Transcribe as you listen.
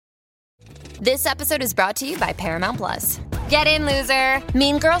This episode is brought to you by Paramount Plus. Get in, loser!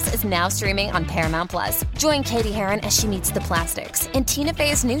 Mean Girls is now streaming on Paramount Plus. Join Katie Heron as she meets the plastics in Tina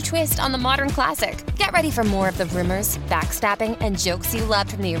Fey's new twist on the modern classic. Get ready for more of the rumors, backstabbing, and jokes you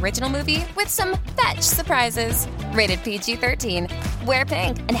loved from the original movie with some fetch surprises. Rated PG-13. Wear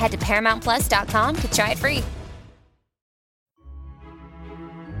pink and head to ParamountPlus.com to try it free.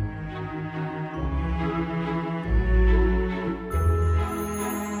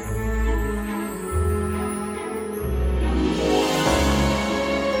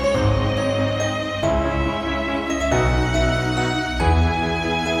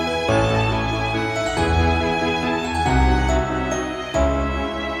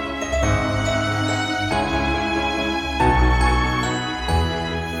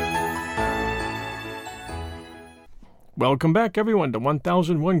 Welcome back, everyone, to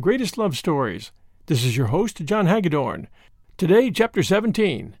 1001 Greatest Love Stories. This is your host, John Hagedorn. Today, Chapter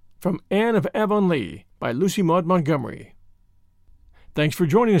 17, from Anne of Avonlea, by Lucy Maud Montgomery. Thanks for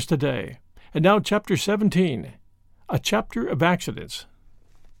joining us today. And now, Chapter 17, a chapter of accidents.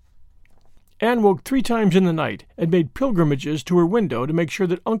 Anne woke 3 times in the night and made pilgrimages to her window to make sure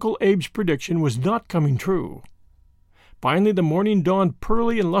that Uncle Abe's prediction was not coming true. Finally, the morning dawned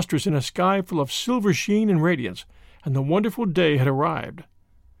pearly and lustrous in a sky full of silver sheen and radiance, and the wonderful day had arrived.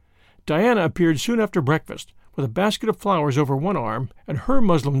 Diana appeared soon after breakfast, with a basket of flowers over one arm and her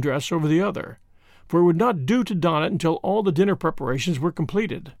muslin dress over the other, for it would not do to don it until all the dinner preparations were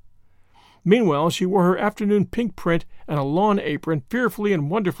completed. Meanwhile, she wore her afternoon pink print and a lawn apron fearfully and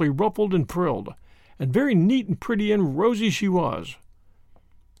wonderfully ruffled and frilled, and very neat and pretty and rosy she was.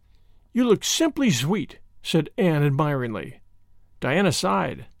 "You look simply sweet," said Anne admiringly. Diana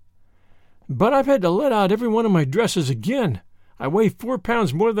sighed. "But I've had to let out every one of my dresses again. I weigh 4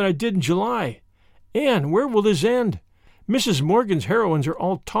 pounds more than I did in July. Anne, where will this end? Mrs. Morgan's heroines are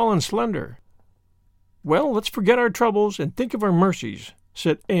all tall and slender." "Well, let's forget our troubles and think of our mercies,"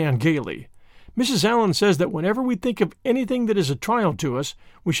 said Anne gaily. "Mrs. Allen says that whenever we think of anything that is a trial to us,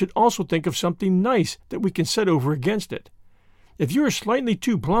 we should also think of something nice that we can set over against it. If you are slightly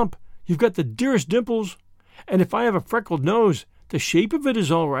too plump, you've got the dearest dimples, and if I have a freckled nose, the shape of it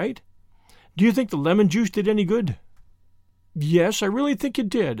is all right. Do you think the lemon juice did any good?" "Yes, I really think it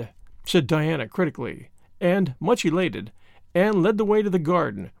did," said Diana critically, and, much elated, Anne led the way to the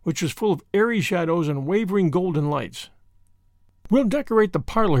garden, which was full of airy shadows and wavering golden lights. "We'll decorate the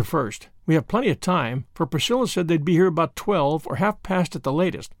parlor first. We have plenty of time, for Priscilla said they'd be here about 12 or half past at the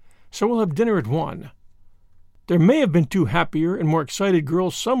latest, so we'll have dinner at 1. There may have been 2 happier and more excited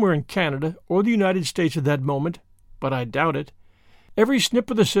girls somewhere in Canada or the United States at that moment, but I doubt it. Every snip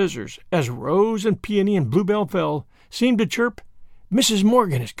of the scissors, as Rose and Peony and Bluebell fell, seemed to chirp, "Mrs.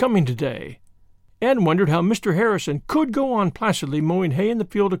 Morgan is coming today," and wondered how Mr. Harrison could go on placidly mowing hay in the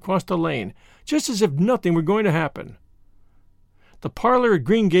field across the lane, just as if nothing were going to happen. The parlor at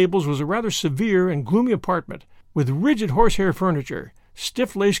Green Gables was a rather severe and gloomy apartment, with rigid horsehair furniture,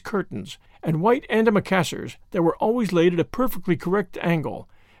 stiff lace curtains, and white antimacassars that were always laid at a perfectly correct angle,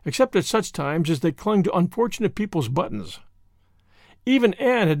 except at such times as they clung to unfortunate people's buttons. Even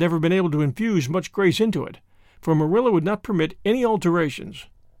Anne had never been able to infuse much grace into it, for Marilla would not permit any alterations.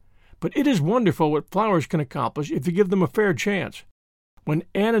 But it is wonderful what flowers can accomplish if you give them a fair chance. When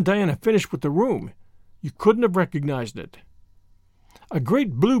Anne and Diana finished with the room, you couldn't have recognized it. A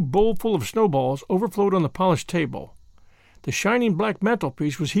great blue bowl full of snowballs overflowed on the polished table. The shining black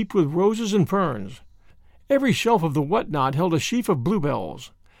mantelpiece was heaped with roses and ferns. Every shelf of the whatnot held a sheaf of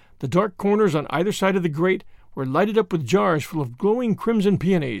bluebells. The dark corners on either side of the grate were lighted up with jars full of glowing crimson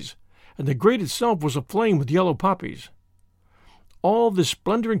peonies, and the grate itself was aflame with yellow poppies. All this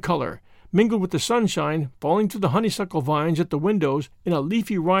splendor and color, mingled with the sunshine falling through the honeysuckle vines at the windows in a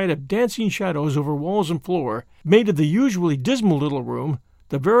leafy riot of dancing shadows over walls and floor, made of the usually dismal little room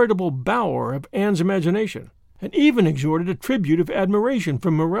the veritable bower of Anne's imagination, and even extorted a tribute of admiration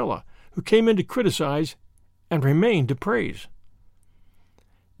from Marilla, who came in to criticize and remained to praise.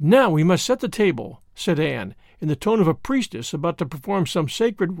 "Now we must set the table," said Anne, in the tone of a priestess about to perform some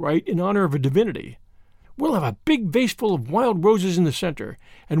sacred rite in honor of a divinity. "We'll have a big vase full of wild roses in the center,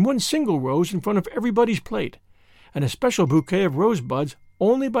 and 1 single rose in front of everybody's plate, and a special bouquet of rosebuds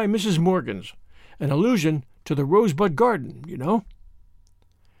only by Mrs. Morgan's, an allusion to the rosebud garden, you know."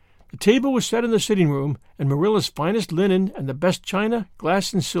 The table was set in the sitting room, and Marilla's finest linen and the best china,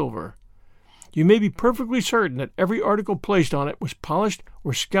 glass, and silver. You may be perfectly certain that every article placed on it was polished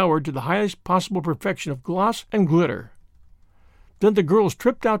or scoured to the highest possible perfection of gloss and glitter. Then the girls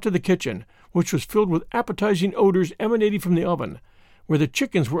tripped out to the kitchen, which was filled with appetizing odors emanating from the oven, where the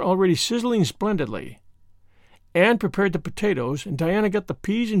chickens were already sizzling splendidly. Anne prepared the potatoes, and Diana got the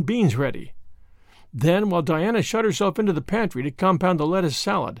peas and beans ready. Then, while Diana shut herself into the pantry to compound the lettuce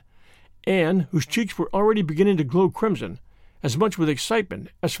salad, Anne, whose cheeks were already beginning to glow crimson, as much with excitement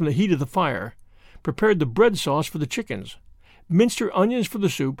as from the heat of the fire, prepared the bread sauce for the chickens, minced her onions for the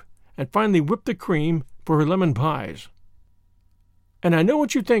soup, and finally whipped the cream for her lemon pies. And I know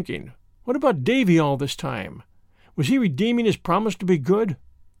what you're thinking. What about Davy all this time? Was he redeeming his promise to be good?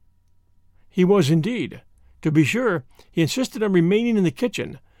 He was indeed. To be sure, he insisted on remaining in the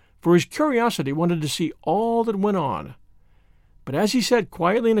kitchen, for his curiosity wanted to see all that went on. But as he sat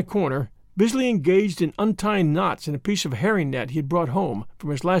quietly in a corner, busily engaged in untying knots in a piece of herring net he had brought home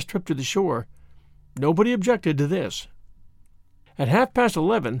from his last trip to the shore, nobody objected to this. At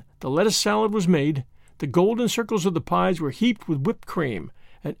 11:30, the lettuce salad was made, the golden circles of the pies were heaped with whipped cream,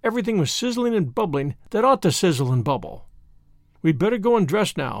 and everything was sizzling and bubbling that ought to sizzle and bubble. "We'd better go and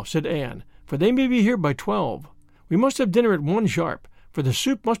dress now," said Anne, "for they may be here by 12. We must have dinner at 1 sharp, for the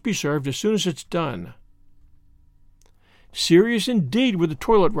soup must be served as soon as it's done." Serious indeed were the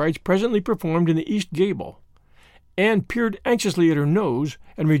toilet rites presently performed in the east gable. Anne peered anxiously at her nose,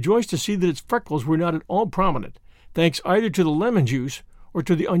 and rejoiced to see that its freckles were not at all prominent, thanks either to the lemon juice or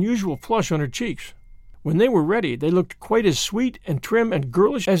to the unusual flush on her cheeks. When they were ready, they looked quite as sweet and trim and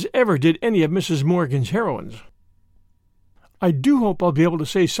girlish as ever did any of Mrs. Morgan's heroines. "I do hope I'll be able to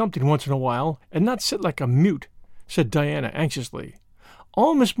say something once in a while, and not sit like a mute," said Diana anxiously.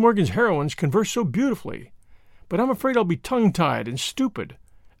 "All Miss Morgan's heroines converse so beautifully, but I'm afraid I'll be tongue-tied and stupid,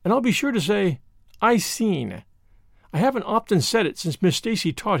 and I'll be sure to say, 'I seen.' I haven't often said it since Miss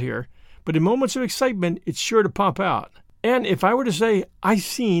Stacy taught here, but in moments of excitement it's sure to pop out. And if I were to say 'I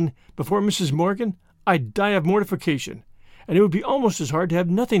seen' before Mrs. Morgan, I'd die of mortification, and it would be almost as hard to have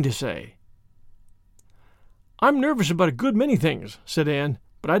nothing to say." "I'm nervous about a good many things," said Anne,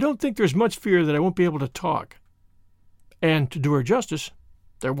 "but I don't think there's much fear that I won't be able to talk." And, to do her justice,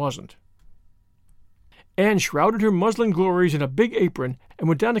 there wasn't. Anne shrouded her muslin glories in a big apron and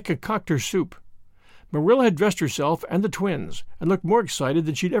went down to concoct her soup. Marilla had dressed herself and the twins, and looked more excited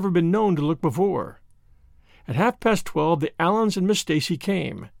than she'd ever been known to look before. At 12:30, the Allens and Miss Stacy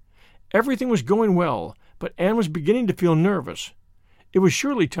came. Everything was going well, but Anne was beginning to feel nervous. It was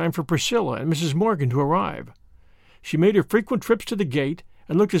surely time for Priscilla and Mrs. Morgan to arrive. She made her frequent trips to the gate,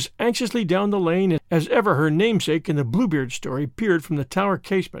 and looked as anxiously down the lane as ever her namesake in the Bluebeard story peered from the tower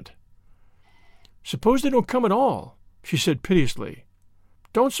casement. "Suppose they don't come at all," she said piteously.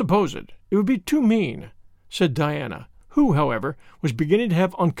 "Don't suppose it. It would be too mean," said Diana, who, however, was beginning to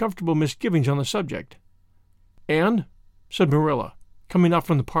have uncomfortable misgivings on the subject. "And," said Marilla, coming out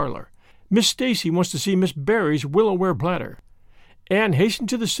from the parlor, "Miss Stacy wants to see Miss Barry's willow-ware platter." Anne hastened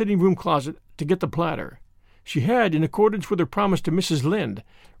to the sitting-room closet to get the platter. She had, in accordance with her promise to Mrs. Lynde,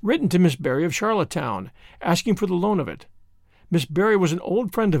 written to Miss Barry of Charlottetown, asking for the loan of it. Miss Barry was an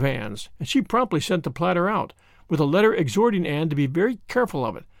old friend of Anne's, and she promptly sent the platter out, with a letter exhorting Anne to be very careful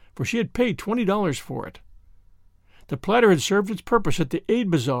of it, for she had paid $20 for it. The platter had served its purpose at the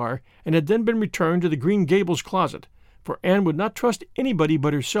Aid Bazaar, and had then been returned to the Green Gables closet, for Anne would not trust anybody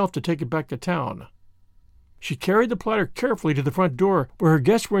but herself to take it back to town. She carried the platter carefully to the front door, where her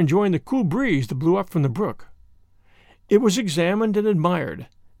guests were enjoying the cool breeze that blew up from the brook. It was examined and admired.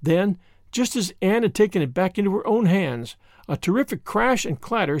 Then, just as Anne had taken it back into her own hands, a terrific crash and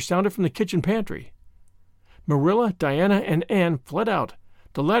clatter sounded from the kitchen pantry. Marilla, Diana, and Anne fled out,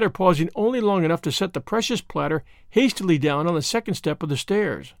 the latter pausing only long enough to set the precious platter hastily down on the second step of the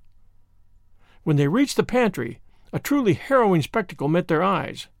stairs. When they reached the pantry, a truly harrowing spectacle met their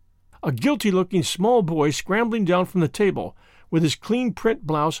eyes. A guilty-looking small boy scrambling down from the table, with his clean print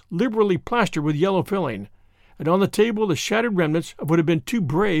blouse liberally plastered with yellow filling, and on the table the shattered remnants of what had been two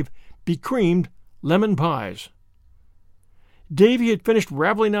brave, becreamed lemon pies. Davy had finished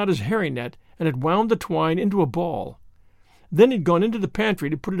raveling out his herring net and had wound the twine into a ball. Then he'd gone into the pantry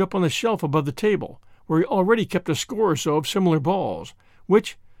to put it up on the shelf above the table, where he already kept a score or so of similar balls,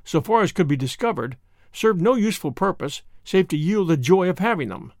 which, so far as could be discovered, served no useful purpose save to yield the joy of having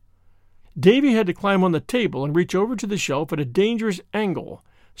them. Davy had to climb on the table and reach over to the shelf at a dangerous angle,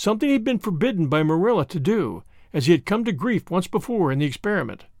 something he'd been forbidden by Marilla to do, as he had come to grief once before in the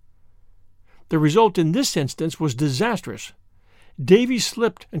experiment. The result in this instance was disastrous. Davy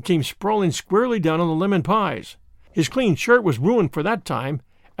slipped and came sprawling squarely down on the lemon pies. His clean shirt was ruined for that time,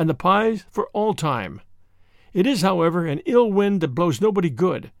 and the pies for all time. It is, however, an ill wind that blows nobody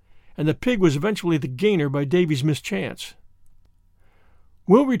good, and the pig was eventually the gainer by Davy's mischance.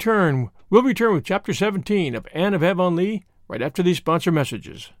 We'll return with Chapter 17 of Anne of Avonlea right after these sponsor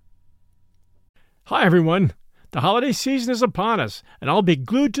messages. Hi, everyone. The holiday season is upon us, and I'll be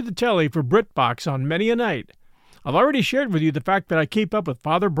glued to the telly for BritBox on many a night. I've already shared with you the fact that I keep up with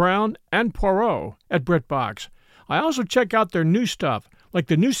Father Brown and Poirot at BritBox. I also check out their new stuff, like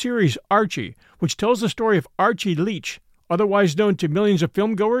the new series Archie, which tells the story of Archie Leach, otherwise known to millions of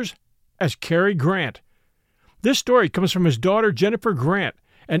filmgoers as Cary Grant. This story comes from his daughter Jennifer Grant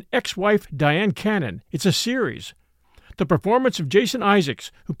and ex-wife Diane Cannon. It's a series. The performance of Jason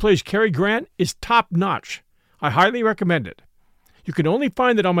Isaacs, who plays Cary Grant, is top-notch. I highly recommend it. You can only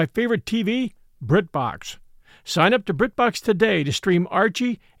find it on my favorite TV, BritBox. Sign up to BritBox today to stream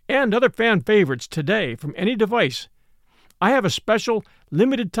Archie and other fan favorites today from any device. I have a special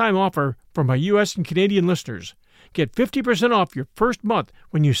limited-time offer for my U.S. and Canadian listeners. Get 50% off your first month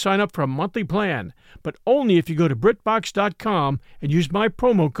when you sign up for a monthly plan, but only if you go to BritBox.com and use my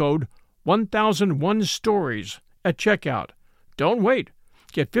promo code 1001stories at checkout. Don't wait.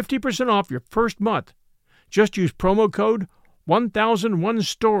 Get 50% off your first month. Just use promo code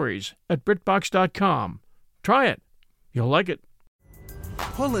 1001stories at BritBox.com. Try it. You'll like it.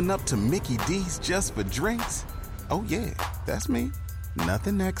 Pulling up to Mickey D's just for drinks? Oh yeah, that's me.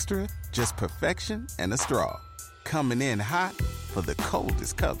 Nothing extra, just perfection and a straw. Coming in hot for the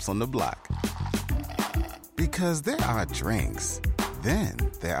coldest cups on the block. Because there are drinks. Then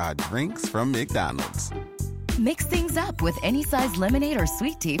there are drinks from McDonald's. Mix things up with any size lemonade or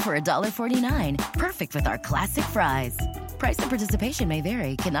sweet tea for $1.49. Perfect with our classic fries. Price and participation may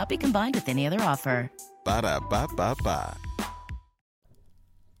vary. Cannot be combined with any other offer. Ba-da-ba-ba-ba.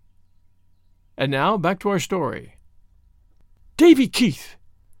 And now, back to our story. "Davy Keith,"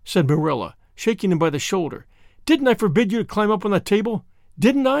 said Marilla, shaking him by the shoulder. "Didn't I forbid you to climb up on that table?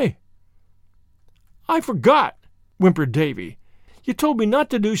 Didn't I?" "I forgot," whimpered Davy. "You told me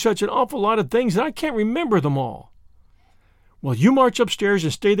not to do such an awful lot of things, and I can't remember them all." "Well, you march upstairs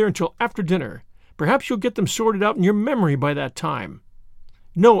and stay there until after dinner. Perhaps you'll get them sorted out in your memory by that time."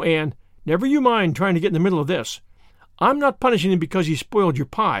 "No, Anne, never you mind trying to get in the middle of this. I'm not punishing him because he spoiled your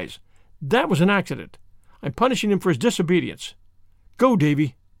pies. That was an accident. I'm punishing him for his disobedience. Go,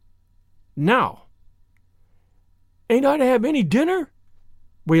 Davy. Now." "Ain't I to have any dinner?"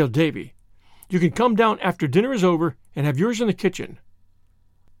 wailed Davy. "You can come down after dinner is over and have yours in the kitchen."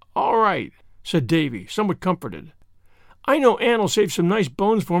 "All right," said Davy, somewhat comforted. "I know Anne'll save some nice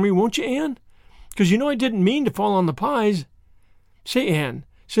bones for me, won't you, Anne? 'Cause you know I didn't mean to fall on the pies. Say, Anne,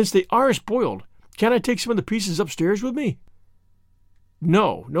 since they are spoiled, can't I take some of the pieces upstairs with me?"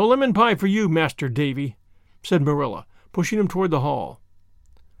 "No lemon pie for you, Master Davy," said Marilla, pushing him toward the hall.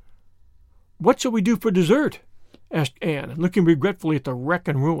 "What shall we do for dessert?" asked Anne, looking regretfully at the wreck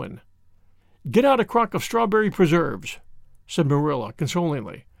and ruin. "Get out a crock of strawberry preserves," said Marilla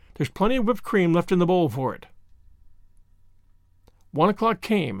consolingly. "There's plenty of whipped cream left in the bowl for it." 1 o'clock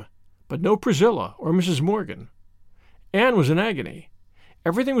came, but no Priscilla or Mrs. Morgan. Anne was in agony.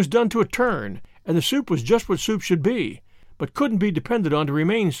 Everything was done to a turn, and the soup was just what soup should be, but couldn't be depended on to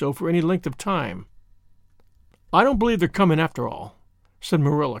remain so for any length of time. "I don't believe they're coming after all," said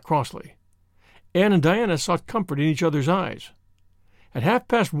Marilla crossly. Anne and Diana sought comfort in each other's eyes. At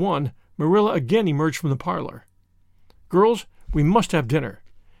 1:30, Marilla again emerged from the parlor. "Girls, we must have dinner.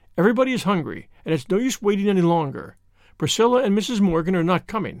 Everybody is hungry, and it's no use waiting any longer. Priscilla and Mrs. Morgan are not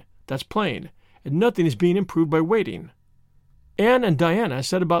coming, that's plain, and nothing is being improved by waiting." Anne and Diana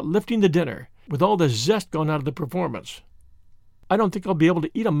set about lifting the dinner, with all the zest gone out of the performance. "I don't think I'll be able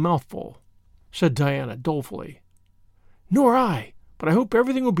to eat a mouthful," said Diana dolefully. "Nor I, but I hope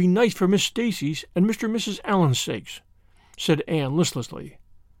everything will be nice for Miss Stacy's and Mr. and Mrs. Allen's sakes," said Anne listlessly.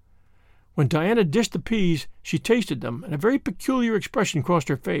 When Diana dished the peas, she tasted them, and a very peculiar expression crossed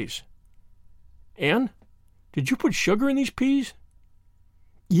her face. "Anne, did you put sugar in these peas?"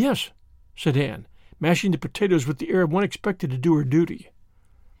 "Yes," said Anne, mashing the potatoes with the air of one expected to do her duty.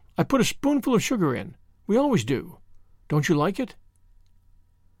 "I put a spoonful of sugar in. We always do. Don't you like it?"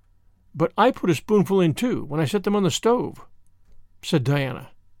 "But I put a spoonful in, too, when I set them on the stove," said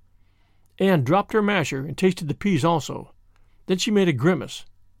Diana. Anne dropped her masher and tasted the peas also. Then she made a grimace.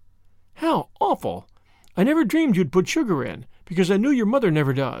 "How awful! I never dreamed you'd put sugar in, because I knew your mother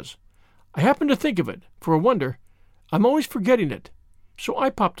never does. I happened to think of it, for a wonder. I'm always forgetting it, so I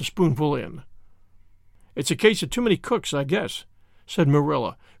popped a spoonful in." "It's a case of too many cooks, I guess," said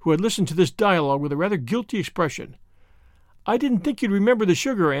Marilla, who had listened to this dialogue with a rather guilty expression. "I didn't think you'd remember the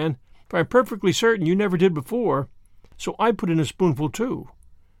sugar, Anne, for I'm perfectly certain you never did before, so I put in a spoonful too."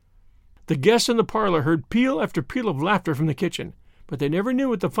 The guests in the parlor heard peal after peal of laughter from the kitchen, but they never knew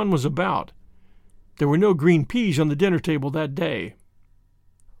what the fun was about. There were no green peas on the dinner table that day.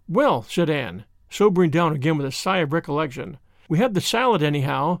 "Well," said Anne, sobering down again with a sigh of recollection, "we have the salad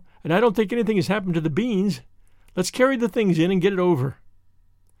anyhow, and I don't think anything has happened to the beans. Let's carry the things in and get it over."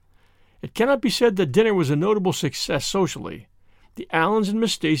 It cannot be said that dinner was a notable success socially. The Allens and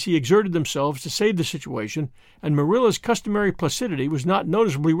Miss Stacy exerted themselves to save the situation, and Marilla's customary placidity was not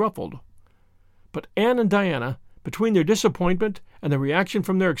noticeably ruffled. But Anne and Diana, between their disappointment and the reaction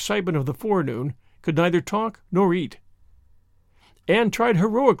from their excitement of the forenoon, could neither talk nor eat. Anne tried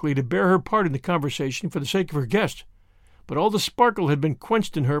heroically to bear her part in the conversation for the sake of her guest, but all the sparkle had been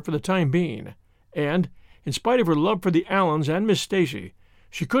quenched in her for the time being, and, in spite of her love for the Allens and Miss Stacy,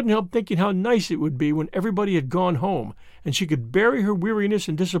 she couldn't help thinking how nice it would be when everybody had gone home and she could bury her weariness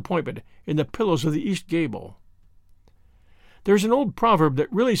and disappointment in the pillows of the east gable. There's an old proverb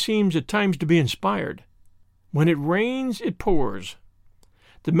that really seems at times to be inspired. When it rains, it pours.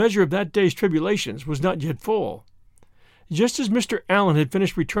 The measure of that day's tribulations was not yet full. Just as Mr. Allen had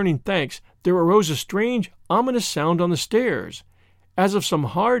finished returning thanks, there arose a strange, ominous sound on the stairs, as of some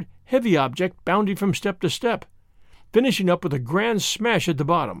hard, heavy object bounding from step to step, finishing up with a grand smash at the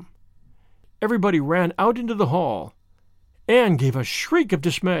bottom. Everybody ran out into the hall. Anne gave a shriek of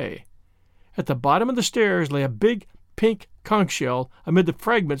dismay. At the bottom of the stairs lay a big, pink conch shell amid the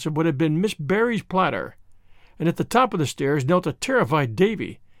fragments of what had been Miss Barry's platter, and at the top of the stairs knelt a terrified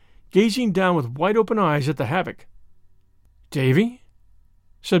Davy, gazing down with wide-open eyes at the havoc. "Davy,"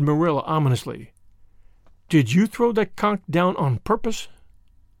 said Marilla ominously, "did you throw that conch down on purpose?"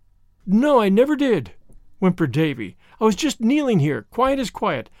 "No, I never did," whimpered Davy. "I was just kneeling here, quiet as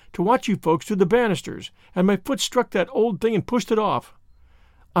quiet, to watch you folks through the banisters, and my foot struck that old thing and pushed it off.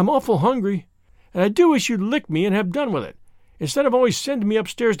 I'm awful hungry, and I do wish you'd lick me and have done with it, instead of always sending me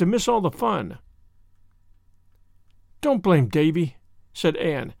upstairs to miss all the fun." "Don't blame Davy," said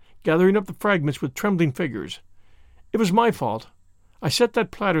Anne, gathering up the fragments with trembling fingers. "It was my fault. I set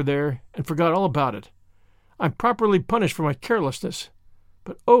that platter there and forgot all about it. I'm properly punished for my carelessness.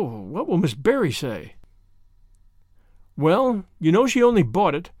 But oh, what will Miss Barry say?" "Well, you know she only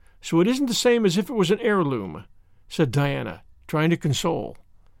bought it, so it isn't the same as if it was an heirloom," said Diana, trying to console.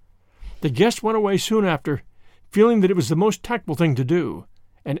 The guest went away soon after, feeling that it was the most tactful thing to do,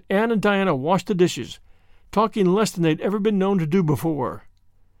 and Anne and Diana washed the dishes, talking less than they'd ever been known to do before.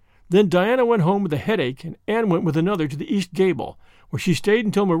 Then Diana went home with a headache, and Anne went with another to the east gable, where she stayed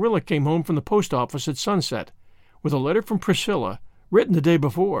until Marilla came home from the post office at sunset, with a letter from Priscilla, written the day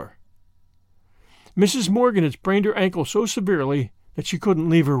before. Mrs. Morgan had sprained her ankle so severely that she couldn't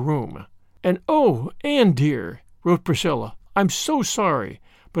leave her room. "And oh, Anne dear," wrote Priscilla, "I'm so sorry,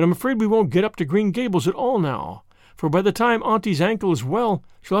 but I'm afraid we won't get up to Green Gables at all now, for by the time Auntie's ankle is well,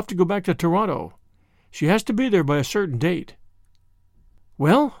 she'll have to go back to Toronto. She has to be there by a certain date."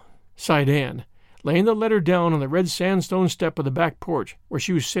 "Well," sighed Anne, laying the letter down on the red sandstone step of the back porch where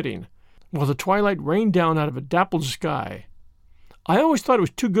she was sitting, while the twilight rained down out of a dappled sky. "I always thought it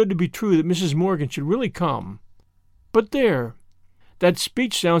was too good to be true that Mrs. Morgan should really come. But there, that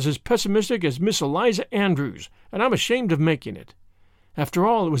speech sounds as pessimistic as Miss Eliza Andrews, and I'm ashamed of making it. After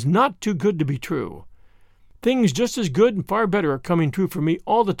all, it was not too good to be true. Things just as good and far better are coming true for me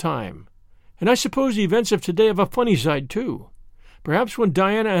all the time. And I suppose the events of today have a funny side, too. Perhaps when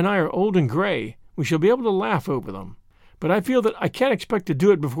Diana and I are old and gray, we shall be able to laugh over them. But I feel that I can't expect to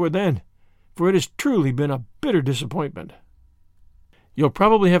do it before then, for it has truly been a bitter disappointment." "You'll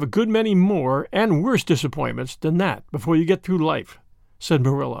probably have a good many more and worse disappointments than that before you get through life," said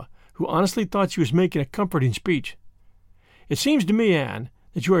Marilla, who honestly thought she was making a comforting speech. "It seems to me, Anne,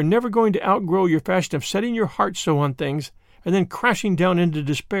 that you are never going to outgrow your fashion of setting your heart so on things and then crashing down into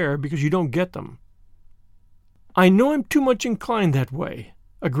despair because you don't get them." "I know I'm too much inclined that way,"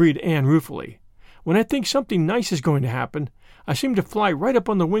 agreed Anne ruefully. "When I think something nice is going to happen, I seem to fly right up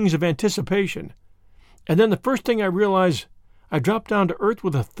on the wings of anticipation. And then the first thing I realize, I drop down to earth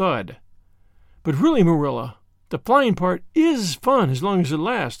with a thud. But really, Marilla, the flying part is fun as long as it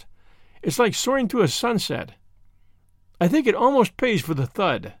lasts. It's like soaring through a sunset. I think it almost pays for the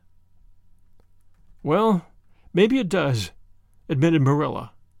thud." "Well, maybe it does," admitted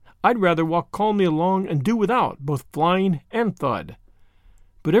Marilla. "I'd rather walk calmly along and do without both flying and thud.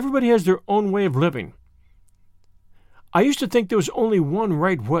 But everybody has their own way of living. I used to think there was only one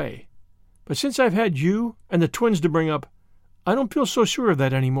right way, but since I've had you and the twins to bring up, I don't feel so sure of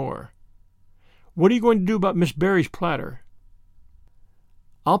that any more. What are you going to do about Miss Barry's platter?"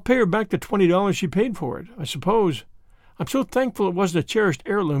 "I'll pay her back the $20 she paid for it, I suppose. I'm so thankful it wasn't a cherished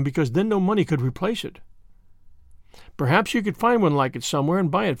heirloom, because then no money could replace it. Perhaps you could find one like it somewhere and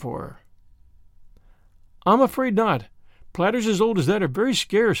buy it for her." "I'm afraid not. Platters as old as that are very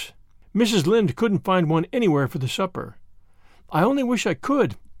scarce. Mrs. Lynde couldn't find one anywhere for the supper. I only wish I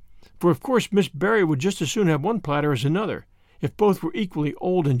could, for of course Miss Barry would just as soon have one platter as another, if both were equally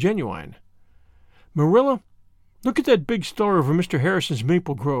old and genuine. Marilla, look at that big star over Mr. Harrison's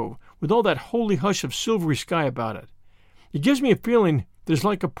maple grove, with all that holy hush of silvery sky about it. It gives me a feeling that is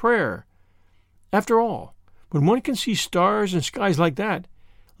like a prayer. After all, when one can see stars and skies like that,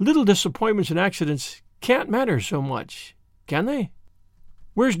 little disappointments and accidents can't matter so much, can they?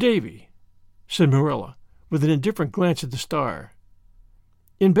 "Where's Davy?" said Marilla, with an indifferent glance at the star.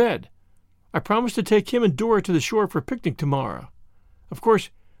 "In bed. I promised to take him and Dora to the shore for a picnic tomorrow. Of course,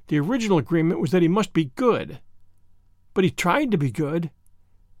 the original agreement was that he must be good. But he tried to be good,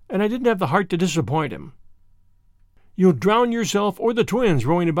 and I didn't have the heart to disappoint him." "You'll drown yourself or the twins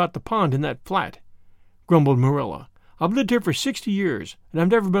rowing about the pond in that flat," grumbled Marilla. "I've lived here for 60 years, and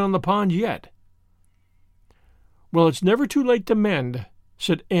I've never been on the pond yet." "Well, it's never too late to mend,"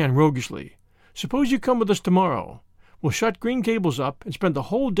 said Anne roguishly. "Suppose you come with us tomorrow. We'll shut Green Gables up and spend the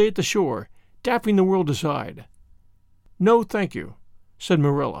whole day at the shore, dapping the world aside." "No, thank you," said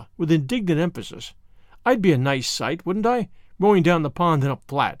Marilla, with indignant emphasis. "I'd be a nice sight, wouldn't I, rowing down the pond in a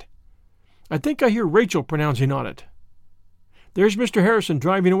flat? I think I hear Rachel pronouncing on it. There's Mr. Harrison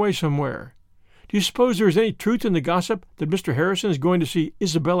driving away somewhere. Do you suppose there is any truth in the gossip that Mr. Harrison is going to see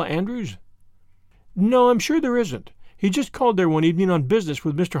Isabella Andrews?" "No, I'm sure there isn't. He just called there one evening on business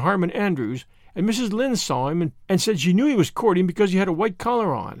with Mr. Harmon Andrews, and Mrs. Lynde saw him and said she knew he was courting because he had a white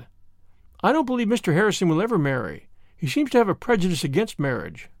collar on. I don't believe Mr. Harrison will ever marry. He seems to have a prejudice against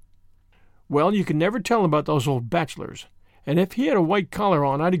marriage." "Well, you can never tell about those old bachelors. And if he had a white collar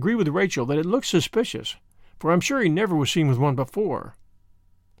on, I'd agree with Rachel that it looks suspicious, for I'm sure he never was seen with one before."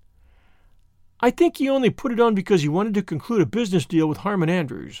 "I think he only put it on because he wanted to conclude a business deal with Harmon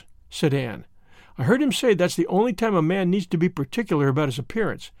Andrews," said Anne. "I heard him say that's the only time a man needs to be particular about his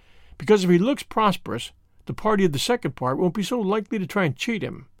appearance, because if he looks prosperous, the party of the second part won't be so likely to try and cheat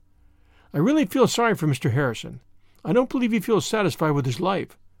him. I really feel sorry for Mr. Harrison. I don't believe he feels satisfied with his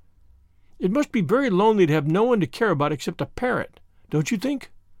life. It must be very lonely to have no one to care about except a parrot, don't you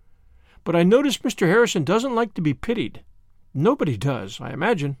think? But I notice Mr. Harrison doesn't like to be pitied. Nobody does, I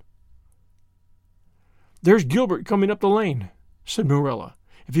imagine." "There's Gilbert coming up the lane," said Marilla.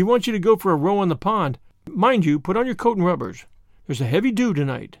 "If he wants you to go for a row on the pond, mind you, put on your coat and rubbers. There's a heavy dew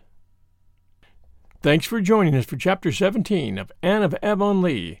tonight." Thanks for joining us for Chapter 17 of Anne of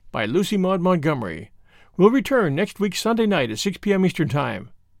Avonlea by Lucy Maud Montgomery. We'll return next week Sunday night at 6 p.m. Eastern Time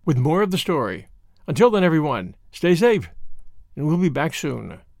with more of the story. Until then, everyone, stay safe, and we'll be back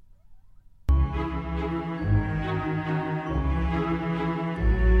soon.